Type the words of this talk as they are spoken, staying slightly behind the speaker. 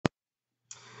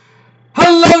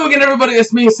Hello again, everybody.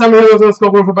 It's me, Sam here.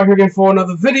 We're back again for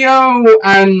another video,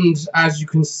 and as you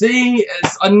can see,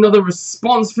 it's another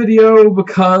response video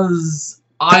because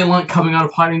I like coming out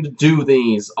of hiding to do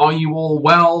these. Are you all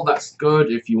well? That's good.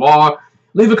 If you are,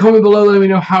 leave a comment below. Let me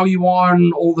know how you are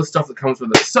and all the stuff that comes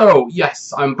with it. So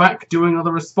yes, I'm back doing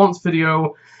another response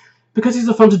video because these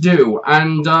are fun to do,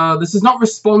 and this is not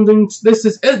responding. This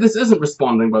isn't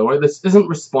responding, by the way. This isn't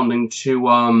responding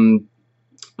to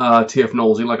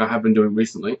TFNation like I have been doing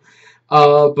recently.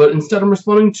 But instead I'm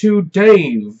responding to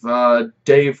Dave.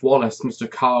 Dave Wallace, Mr.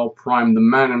 Carl Prime, the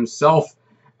man himself,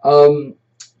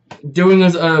 doing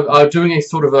a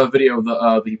sort of a video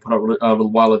that he put out a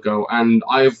little while ago, and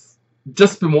I've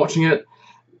just been watching it,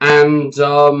 and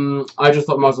I just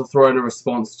thought I might as well throw in a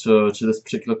response to this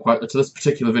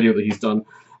particular video that he's done.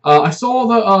 I saw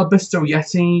that Bisto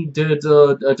Yeti did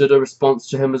a response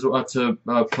to him as well, to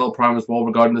Carl Prime as well,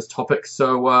 regarding this topic.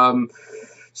 So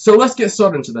so let's get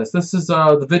started into this. This is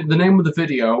the name of the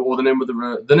video, or the name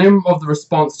of the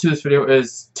response to this video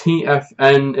is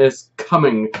TFN is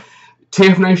coming.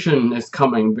 TFNation is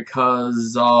coming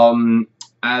because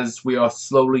as we are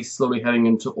slowly heading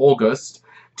into August,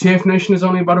 TFNation is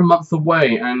only about a month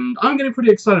away, and I'm getting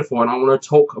pretty excited for it, and I want to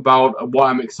talk about what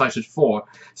I'm excited for.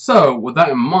 So, with that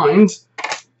in mind,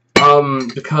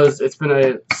 because it's been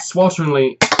a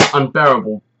swelteringly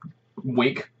unbearable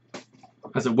week,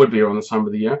 as it would be around this time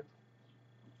of the year,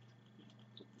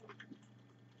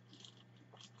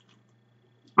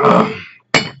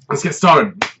 let's get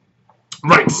started.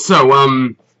 Right, so,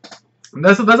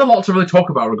 there's a lot to really talk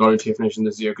about regarding TFNation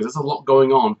this year, because there's a lot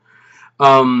going on.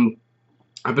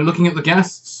 I've been looking at the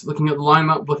guests, looking at the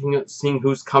lineup, looking at seeing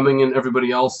who's coming and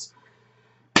everybody else,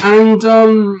 and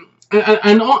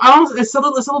it's a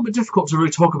little bit difficult to really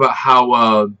talk about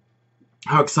how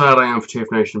excited I am for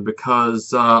TFNation,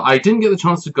 because I didn't get the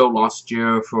chance to go last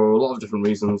year for a lot of different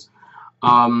reasons,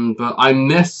 but I've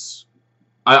missed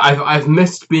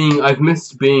being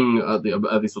at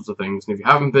these sorts of things. And if you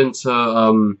haven't been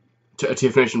to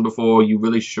TFNation before, you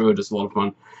really should. It's a lot of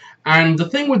fun. And the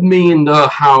thing with me and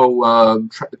how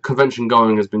convention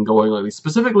going has been going lately,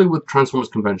 specifically with Transformers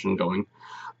convention going,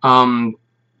 I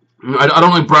don't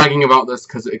like bragging about this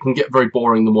because it can get very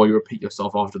boring the more you repeat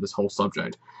yourself after this whole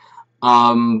subject.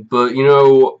 But you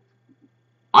know,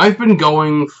 I've been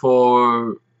going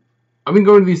to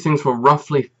these things for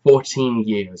roughly 14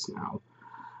 years now.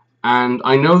 And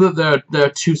I know that there are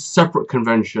two separate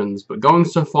conventions, but going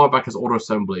so far back as Auto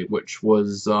Assembly, which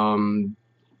was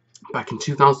back in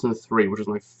 2003, which was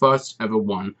my first ever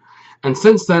one, and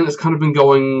since then it's kind of been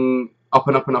going up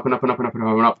and up and up and up and up and up and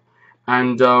up and up,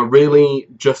 and really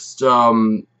just you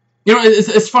know,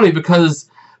 it's funny because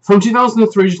from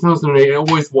 2003 to 2008 it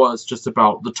always was just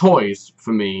about the toys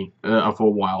for me for a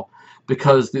while,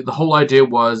 because the whole idea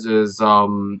is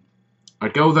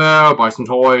I'd go there, buy some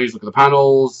toys, look at the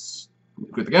panels,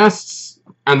 look at the guests,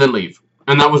 and then leave.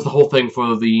 And that was the whole thing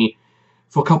for a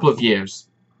couple of years.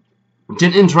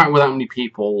 Didn't interact with that many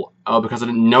people because I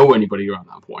didn't know anybody around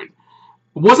that point.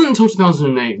 It wasn't until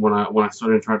 2008 when I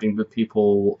started interacting with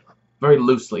people very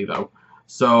loosely, though.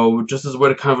 So just as a way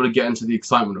to kind of really get into the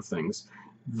excitement of things.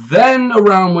 Then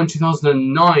around when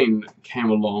 2009 came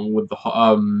along with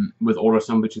Auto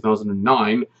Assembly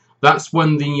 2009. That's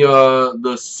when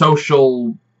the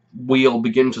social wheel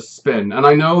began to spin, and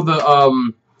I know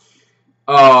that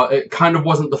it kind of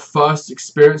wasn't the first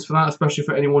experience for that, especially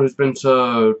for anyone who's been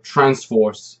to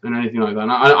Transforce and anything like that.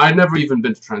 And I'd never even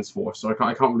been to Transforce, so I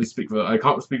can't really speak for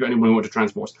anyone who went to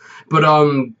Transforce. But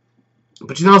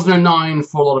 2009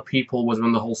 for a lot of people was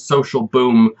when the whole social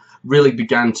boom really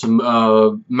began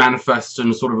to manifest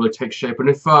and sort of really take shape. And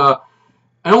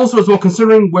and also as well,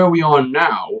 considering where we are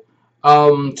now.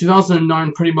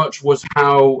 2009 pretty much was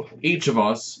how each of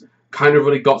us kind of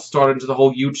really got started into the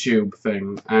whole YouTube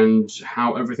thing, and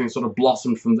how everything sort of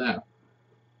blossomed from there.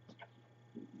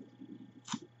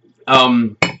 I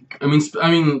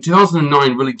mean,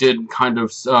 2009 really did kind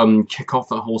of kick off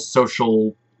that whole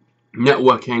social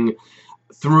networking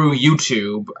through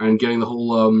YouTube, and getting the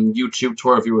whole YouTube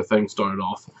tour viewer thing started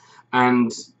off,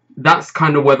 and that's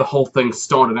kind of where the whole thing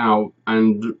started out.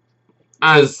 And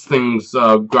as things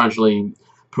gradually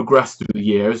progressed through the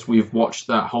years, we've watched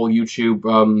that whole YouTube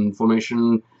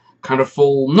formation kind of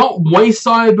fall, not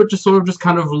wayside, but just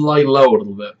kind of lay low a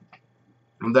little bit.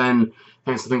 And then,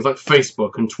 thanks to things like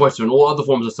Facebook and Twitter and all other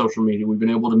forms of social media, we've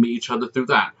been able to meet each other through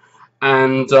that.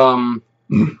 And,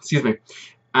 excuse me,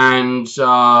 and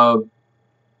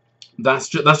that's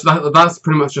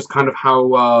pretty much just kind of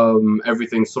how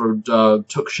everything sort of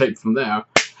took shape from there.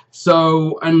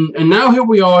 So, and now here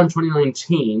we are in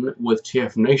 2019 with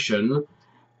TFNation,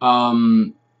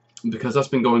 because that's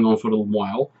been going on for a little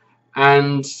while,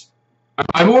 and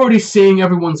I'm already seeing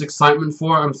everyone's excitement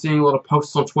for it. I'm seeing a lot of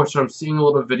posts on Twitter, I'm seeing a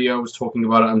lot of videos talking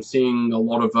about it, I'm seeing a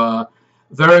lot of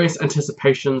various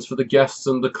anticipations for the guests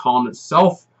and the con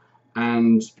itself,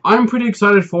 and I'm pretty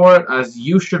excited for it, as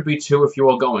you should be too if you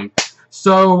are going.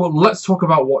 So let's talk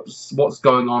about what's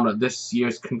going on at this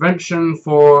year's convention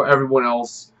for everyone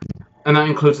else, and that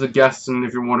includes the guests, and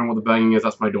if you're wondering what the banging is,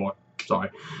 that's my door. Sorry.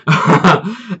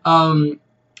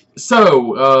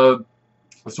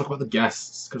 Let's talk about the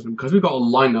guests, because we've got a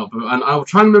lineup, and I'll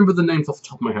try and remember the names off the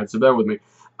top of my head, so bear with me.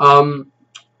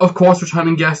 Of course,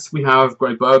 returning guests, we have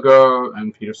Greg Berger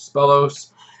and Peter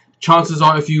Spellos. Chances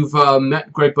are, if you've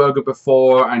met Greg Berger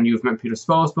before, and you've met Peter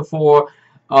Spellos before,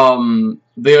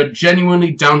 they are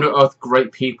genuinely down-to-earth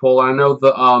great people. I know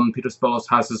that Peter Spellos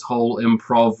has his whole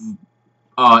improv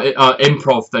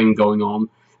thing going on,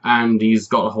 and he's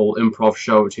got a whole improv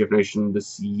show at TFNation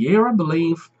this year, I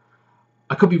believe.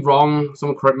 I could be wrong,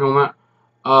 someone correct me on that.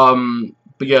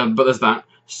 But yeah, but there's that.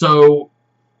 So,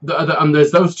 and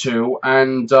there's those two,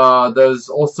 and there's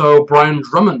also Brian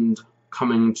Drummond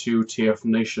coming to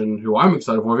TFNation, who I'm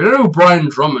excited for. If you don't know who Brian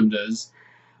Drummond is,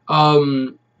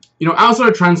 you know, outside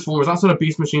of Transformers, outside of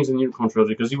Beast Machines and Unicron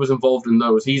Trilogy, because he was involved in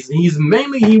those, he's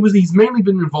mainly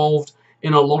been involved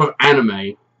in a lot of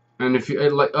anime, and if you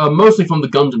mostly from the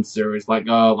Gundam series, like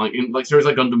series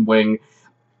like Gundam Wing.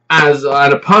 And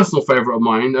a personal favorite of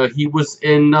mine, he was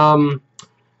in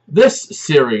this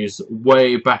series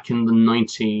way back in the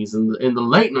 90s, in the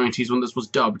late 90s when this was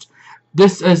dubbed.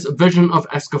 This is Vision of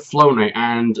Escaflowne,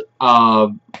 and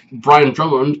Brian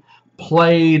Drummond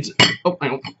played. Oh,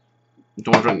 hang on.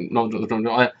 Don't drink.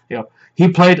 No, yeah. He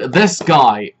played this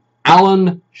guy,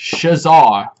 Alan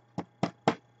Shazar,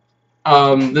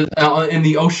 in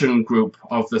the Ocean Group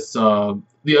of this.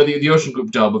 The Ocean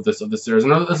Group dub of this series. I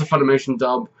know that there's a Funimation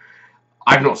dub.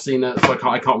 I've not seen it, so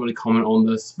I can't really comment on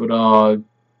this. But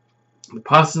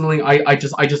personally, I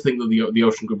just think that the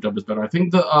Ocean Group dub is better. I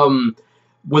think that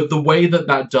with the way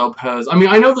that dub has, I mean,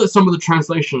 I know that some of the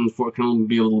translations for it can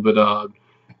be a little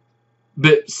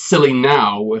bit silly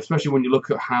now, especially when you look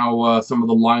at how some of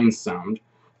the lines sound.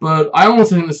 But I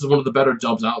honestly think this is one of the better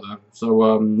dubs out there.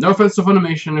 So no offense to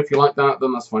Funimation, if you like that,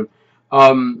 then that's fine.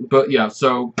 But yeah,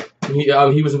 so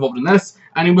he was involved in this,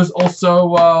 and he was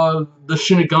also the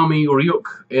Shinigami Ryuk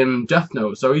in Death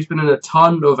Note. So he's been in a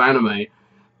ton of anime.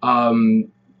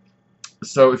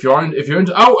 So if you're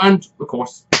into, oh, and of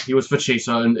course he was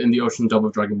Vegeta in the Ocean dub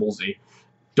of Dragon Ball Z.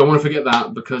 Don't want to forget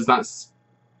that, because that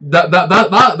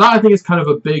I think is kind of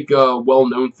a big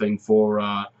well-known thing for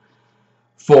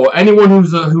anyone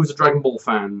who's a Dragon Ball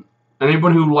fan. And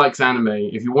anyone who likes anime,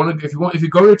 if you go to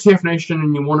TFNation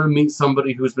and you want to meet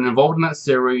somebody who's been involved in that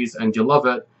series and you love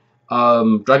it,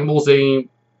 Dragon Ball Z,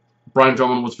 Brian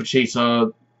Drummond was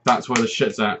Vegeta. That's where the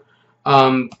shit's at.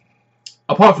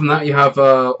 Apart from that, you have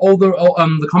all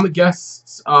the comic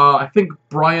guests. I think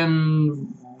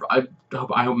Brian. I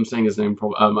hope I'm saying his name.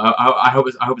 I hope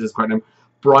it's his correct name.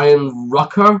 Brian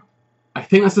Rucker. I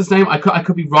think that's his name. I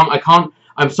could be wrong. I can't.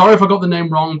 I'm sorry if I got the name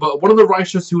wrong, but one of the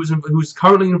writers who's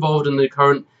currently involved in the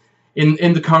current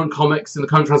comics, in the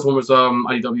current Transformers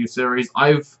IDW series.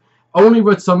 I've only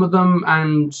read some of them,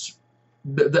 and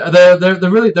they're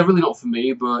really not for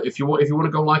me. But if you want to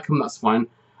go like him, that's fine.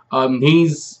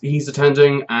 He's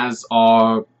attending, as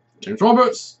are James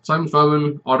Roberts, Simon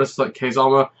Furman, artists like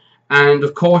Keizama, and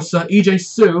of course EJ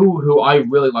Sue, who I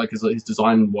really like his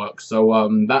design work. So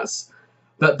that's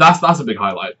a big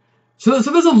highlight. So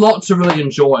there's a lot to really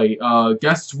enjoy,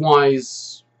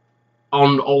 guest-wise,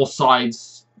 on all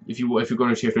sides, if you're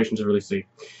going to TFNation to really see.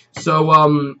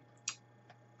 So,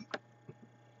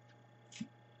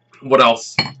 what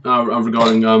else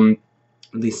regarding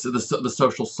the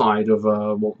social side of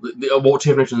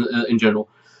TFNation in general?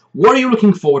 What are you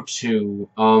looking forward to?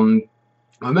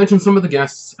 I mentioned some of the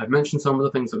guests. I've mentioned some of the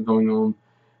things that are going on.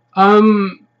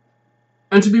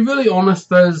 And to be really honest,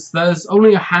 there's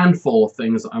only a handful of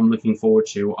things that I'm looking forward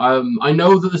to. I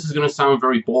know that this is going to sound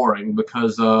very boring,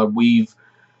 because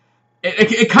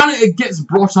it gets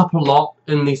brought up a lot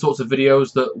in these sorts of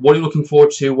videos, that what are you looking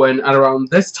forward to when at around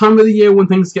this time of the year, when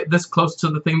things get this close to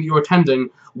the thing that you're attending,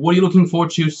 what are you looking forward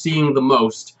to seeing the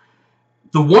most?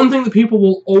 The one thing that people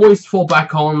will always fall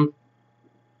back on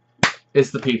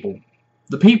is the people.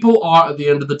 The people are, at the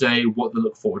end of the day, what they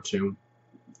look forward to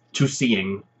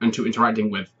seeing and to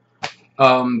interacting with.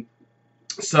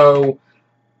 So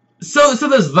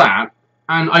there's that,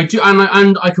 and I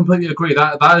completely agree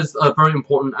that is a very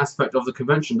important aspect of the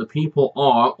convention. The people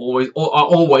are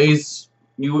always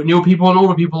new people and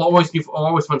older people are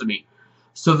always fun to meet.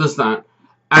 So there's that,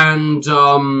 and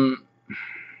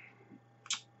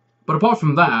But apart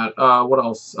from that, what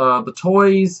else? The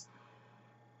toys.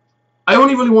 I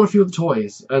only really want a few of the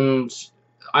toys, and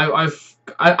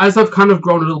as I've kind of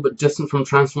grown a little bit distant from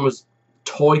Transformers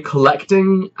toy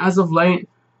collecting as of late.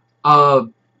 I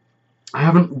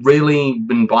haven't really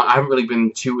been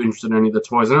too interested in any of the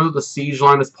toys. I know the Siege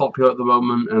line is popular at the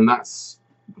moment, and that's,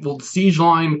 well, the Siege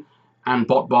line and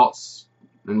BotBots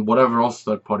and whatever else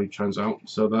third party turns out.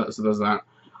 So there's that.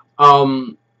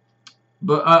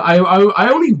 But I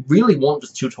only really want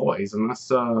just 2 toys, and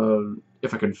that's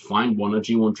if I can find one, a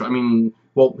G1. I mean,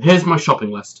 well, here's my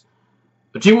shopping list: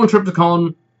 a G1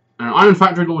 Trypticon, an Iron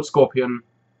Factory Lord Scorpion,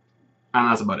 and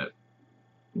that's about it.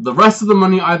 The rest of the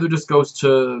money either just goes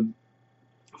to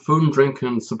food and drink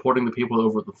and supporting the people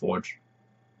over at the Forge,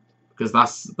 because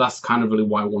that's kind of really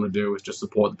what I want to do, is just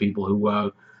support the people who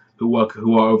are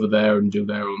over there and do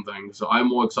their own thing. So I'm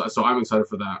more excited. So I'm excited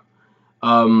for that.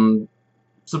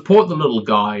 Support the little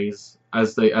guys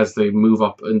as they move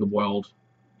up in the world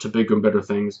to bigger and better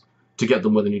things to get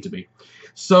them where they need to be.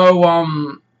 So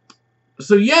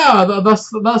so yeah,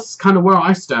 that's kind of where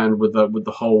I stand with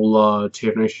the whole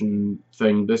TFNation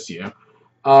thing this year.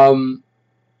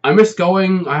 I miss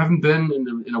going. I haven't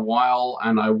been in a while,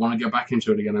 and I want to get back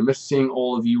into it again. I miss seeing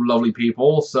all of you lovely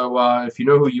people. So if you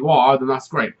know who you are, then that's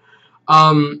great.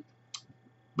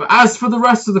 But as for the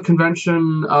rest of the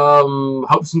convention,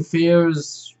 hopes and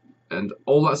fears and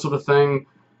all that sort of thing,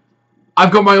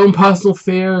 I've got my own personal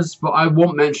fears, but I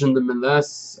won't mention them in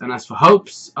this. And as for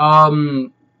hopes, hopes.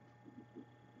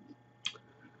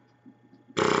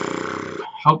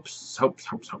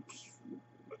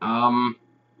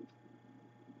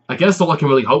 I guess all I can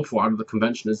really hope for out of the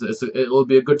convention is that it'll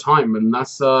be a good time, and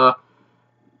that's a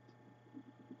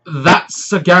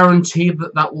guarantee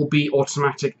that will be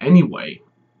automatic anyway.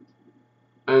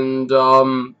 And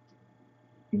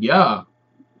yeah,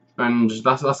 and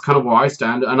that's kind of where I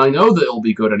stand, and I know that it'll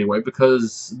be good anyway,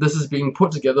 because this is being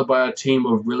put together by a team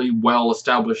of really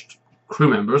well-established crew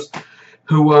members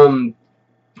who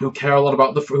care a lot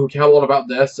about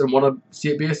this and want to see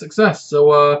it be a success.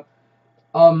 So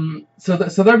so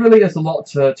there really is a lot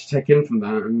to take in from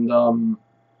that, and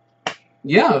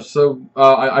yeah. So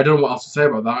I don't know what else to say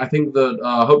about that. I think that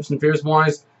hopes and fears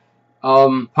wise,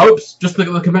 hopes just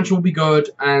think the convention will be good,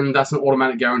 and that's an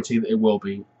automatic guarantee that it will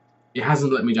be. It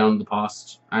hasn't let me down in the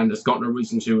past, and it's got no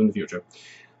reason to in the future.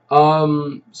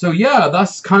 So yeah,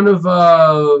 that's kind of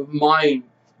my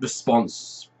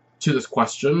response to this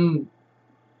question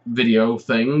video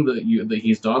thing that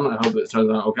he's done. I hope it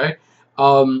turns out okay.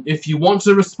 If you want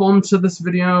to respond to this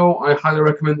video, I highly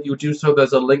recommend that you do so.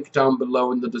 There's a link down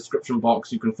below in the description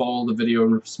box. You can follow the video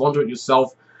and respond to it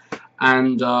yourself,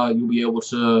 and you'll be able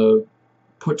to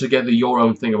put together your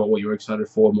own thing about what you're excited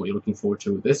for and what you're looking forward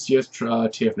to with this year's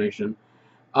TFNation.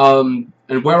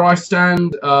 And where I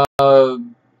stand, I'll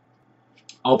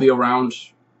be around,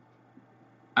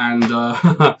 and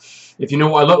if you know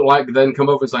what I look like, then come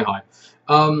over and say hi.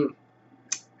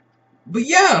 But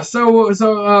yeah, I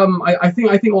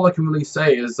think all I can really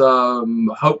say is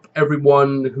hope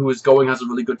everyone who is going has a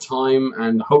really good time,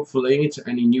 and hopefully to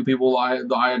any new people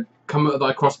that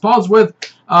I cross paths with,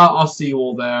 I'll see you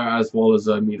all there, as well as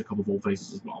meet a couple of old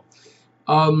faces as well.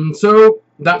 So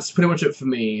that's pretty much it for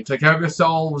me. Take care of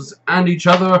yourselves and each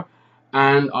other,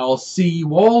 and I'll see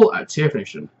you all at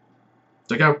TFNation.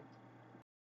 Take care.